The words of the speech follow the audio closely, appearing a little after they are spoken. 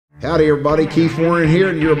Howdy everybody, Keith Warren here,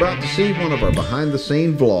 and you're about to see one of our behind the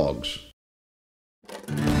scene vlogs.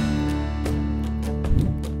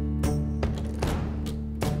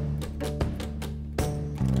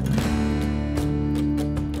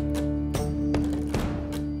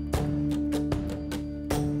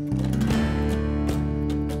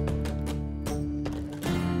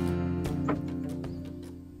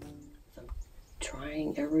 I'm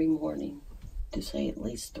trying every morning to say at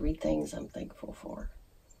least 3 things I'm thankful for.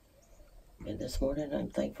 And this morning, I'm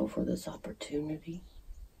thankful for this opportunity.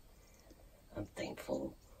 I'm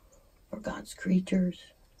thankful for God's creatures.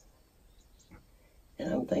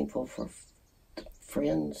 And I'm thankful for the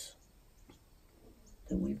friends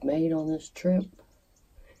that we've made on this trip.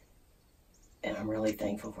 And I'm really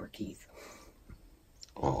thankful for Keith.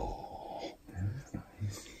 Oh, that's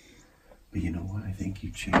nice. But you know what? I think you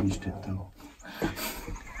changed it, though.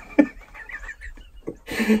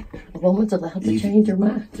 A woman's allowed to change her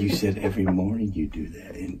mind. You said every morning you do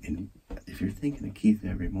that. And if you're thinking of Keith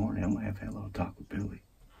every morning, I'm going to have to have a little talk with Billy.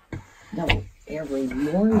 No, every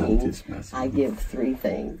morning I give 3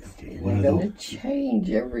 things. Okay, and they're going to change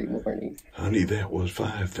every morning. Honey, that was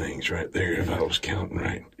 5 things right there if I was counting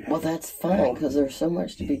right. Well, that's fine because there's so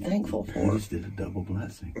much to be thankful for. You just did a double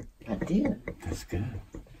blessing. I did. That's good.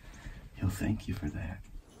 He'll thank you for that.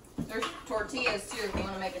 There's tortillas too if you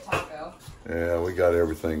want to make a taco. Yeah, we got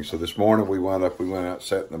everything. So this morning we went out,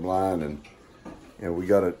 sat in the blind, and we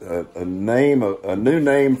got a new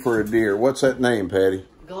name for a deer. What's that name, Patty?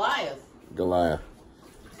 Goliath. Goliath.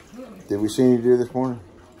 Did we see any deer this morning?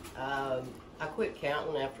 I quit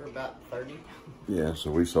counting after about 30. Yeah,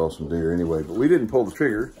 so we saw some deer anyway, but we didn't pull the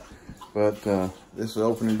trigger. But this is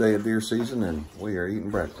opening day of deer season, and we are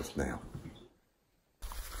eating breakfast now.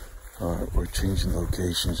 All right, we're changing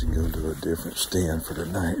locations and going to a different stand for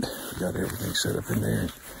tonight. We got everything set up in there.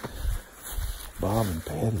 Bob and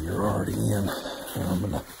Patty are already in. And I'm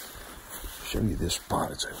going to show you this spot.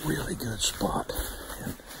 It's a really good spot.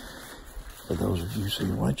 And for those of you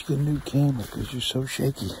saying, why don't you get a new camera? Because you're so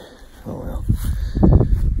shaky. Oh, well,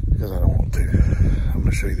 because I don't want to. I'm going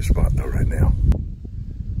to show you the spot, though, right now.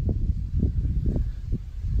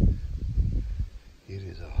 It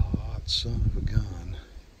is a hot son of a gun.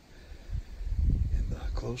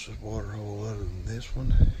 Closest water hole other than this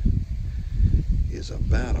one is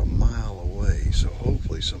about a mile away, so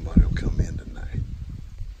hopefully somebody will come in tonight.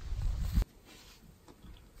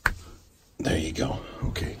 There you go.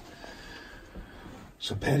 Okay.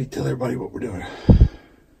 So Patty, tell everybody what we're doing.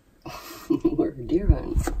 We're deer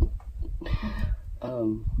hunting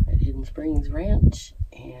at Hidden Springs Ranch,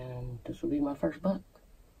 and this will be my first buck.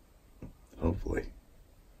 Hopefully.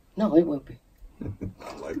 No, it won't be.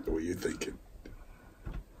 I like the way you're thinking.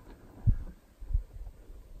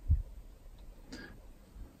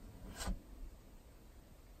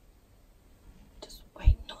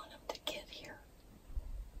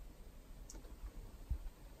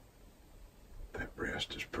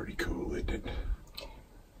 Breast is pretty cool, isn't it?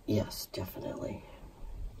 Yes, definitely.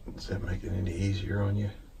 Does that make it any easier on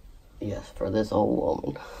you? Yes, for this old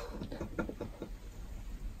woman.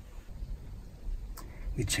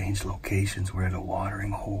 We changed locations. We're at a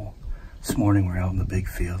watering hole. This morning we're out in the big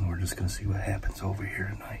field and we're just going to see what happens over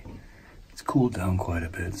here tonight. It's cooled down quite a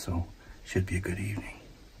bit, so should be a good evening.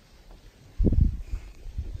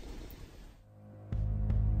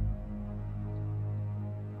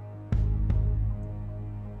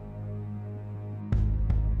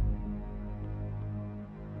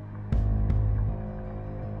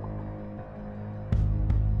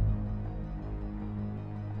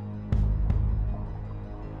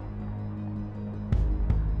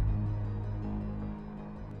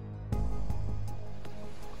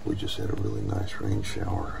 We just had a really nice rain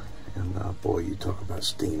shower, and boy, you talk about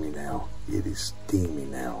steamy now. It is steamy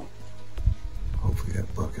now. Hopefully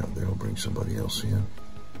that buck out there will bring somebody else in.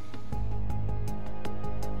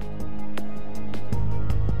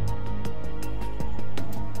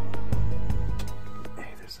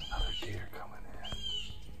 Hey, there's another deer coming in.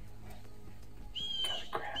 Got a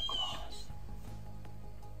crab claws.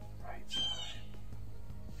 Right side.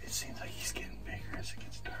 It seems like he's getting bigger as it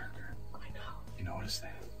gets darker. I know. You notice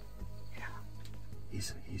that? Yeah.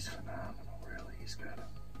 He's phenomenal, really. He's got a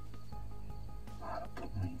lot of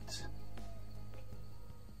points.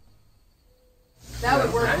 That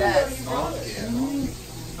would work best.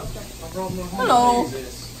 Hello.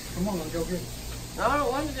 Come on, let's go get it. No, I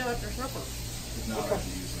don't want to do after supper.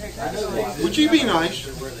 Would you be nice?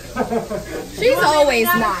 She's always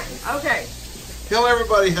nice. Okay. Tell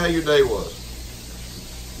everybody how your day was.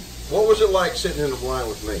 What was it like sitting in the blind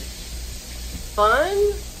with me?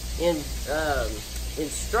 Fun,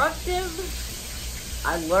 instructive,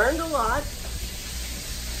 I learned a lot.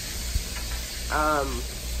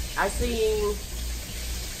 I seen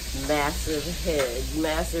massive heads,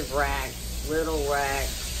 massive racks, little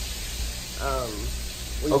racks.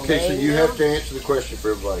 Okay, so you have to answer the question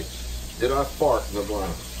for everybody. Did I fart in the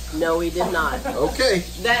blind? No, he did not. Okay.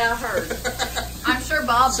 That I heard. I'm sure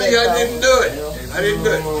Bob See, I didn't do it. I didn't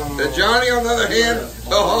do it. The Johnny, on the other hand,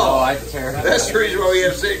 that's the reason why we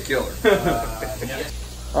have scent killer.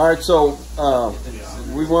 All right, so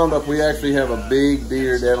we actually have a big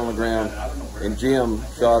deer down on the ground, and Jim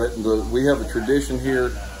shot it. And we have a tradition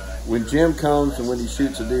here. When Jim comes and when he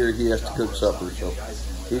shoots a deer, he has to cook supper. So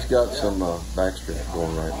he's got some backstrap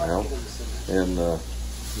going right now, and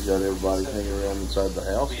we got everybody hanging around inside the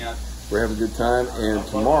house. We're having a good time, and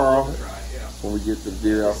tomorrow, when we get the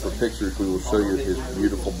deer out for pictures, we will show you his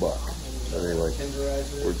beautiful buck. But anyway,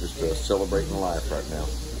 we're just celebrating life right now.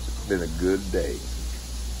 It's been a good day.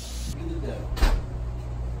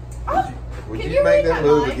 Would you make that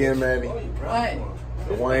move again, Maddie? What?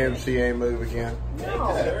 The YMCA move again?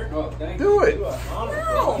 No. Do it.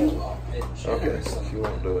 No. Okay, she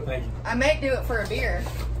won't do it. I may do it for a beer.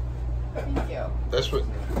 Thank you. That's what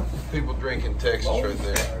people drink in Texas right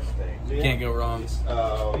there. Can't go wrong.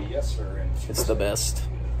 Oh, yes, sir. It's the best.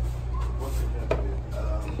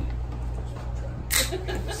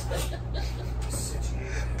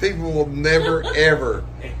 People will never, ever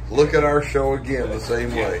look at our show again the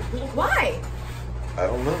same way. Why? I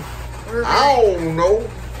don't know. I don't know.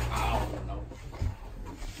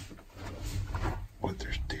 What?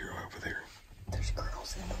 There's deer over there. There's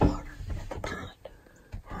girls in the water. Okay.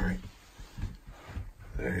 All right.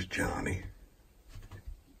 There's Johnny.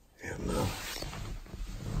 And let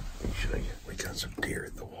me show you. We got some deer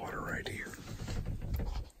in the water right here.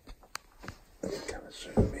 Let me kind of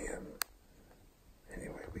zoom in.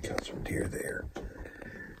 Anyway, we got some deer there.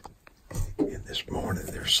 And this morning,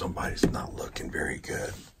 there's somebody that's not looking very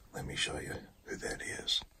good. Let me show you who that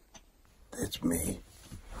is. It's me.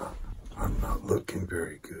 I'm not looking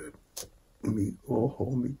very good. Me,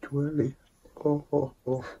 oh, me twirly.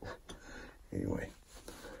 Oh. Anyway,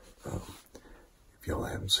 if y'all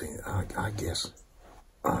haven't seen it, I guess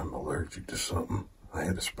I'm allergic to something. I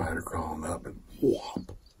had a spider crawling up and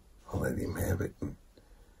whop. I let him have it, and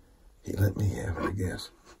he let me have it, I guess.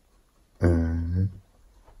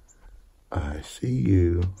 I see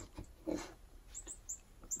you.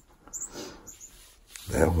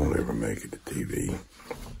 That won't ever make it to TV.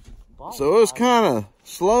 So it was kind of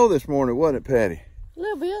slow this morning, wasn't it, Patty? A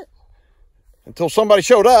little bit. Until somebody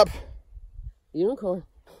showed up. Unicorn.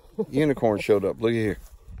 Unicorn showed up. Look at here.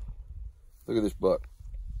 Look at this buck.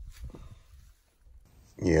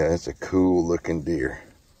 Yeah, it's a cool looking deer.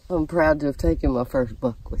 I'm proud to have taken my first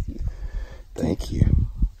buck with you. Thank you.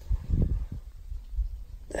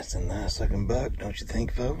 That's a nice looking buck, don't you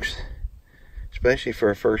think, folks? Especially for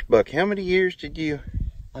a first buck. How many years did you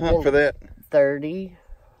hunt for that? 30.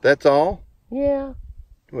 That's all? Yeah.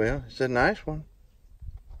 Well, it's a nice one.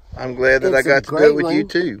 I'm glad that I got to do it with you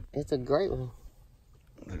too. It's a great one.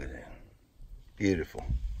 Look at that. Beautiful.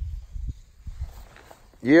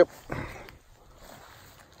 Yep.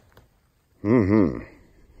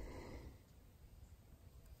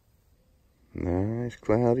 Nice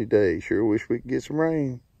cloudy day. Sure wish we could get some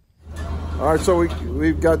rain. All right, so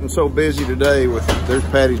we've gotten so busy today with, there's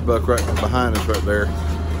Patty's buck right behind us right there.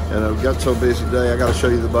 And we got so busy today, I got to show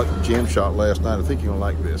you the buck that Jim shot last night. I think you're going to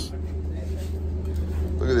like this.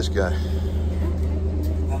 Look at this guy.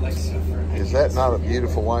 Is that not a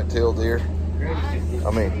beautiful white-tailed deer?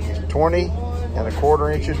 I mean, he's 20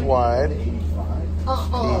 1/4 inches wide.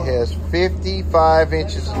 He has 55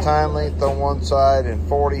 inches of tine length on one side and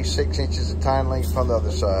 46 inches of tine length on the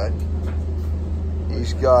other side.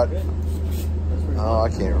 He's got, oh, I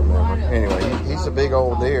can't remember. Anyway, he's a big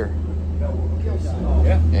old deer.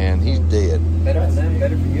 And he's dead. Better for them,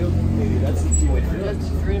 better for you. That's the key. We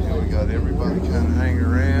got everybody kind of hanging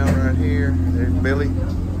around right here. There's Billy.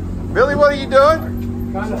 Billy, what are you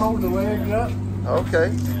doing? Kind of hold the legs up.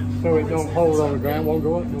 Okay. So it don't hold on the ground, won't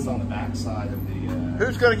go up. It's on the back side of the...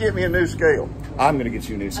 Who's going to get me a new scale? I'm going to get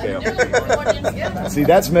you a new scale. See,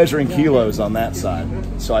 that's measuring kilos on that side.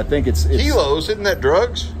 So I think it's Kilos? Isn't that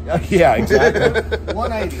drugs? Yeah, exactly.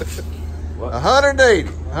 180. 180.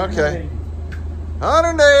 Okay.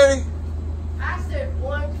 180. I said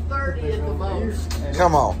 130 at the most.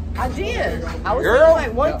 Come on. I did. I was Girl.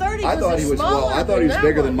 like 130 I thought he was smaller I thought he was than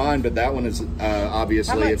bigger that than one. mine, but that one is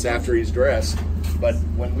obviously How much? it's after he's dressed. But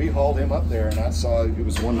when we hauled him up there and I saw it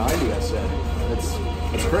was 190, I said,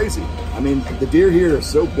 it's crazy. I mean, the deer here are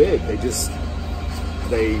so big, they just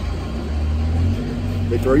they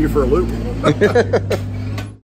throw you for a loop.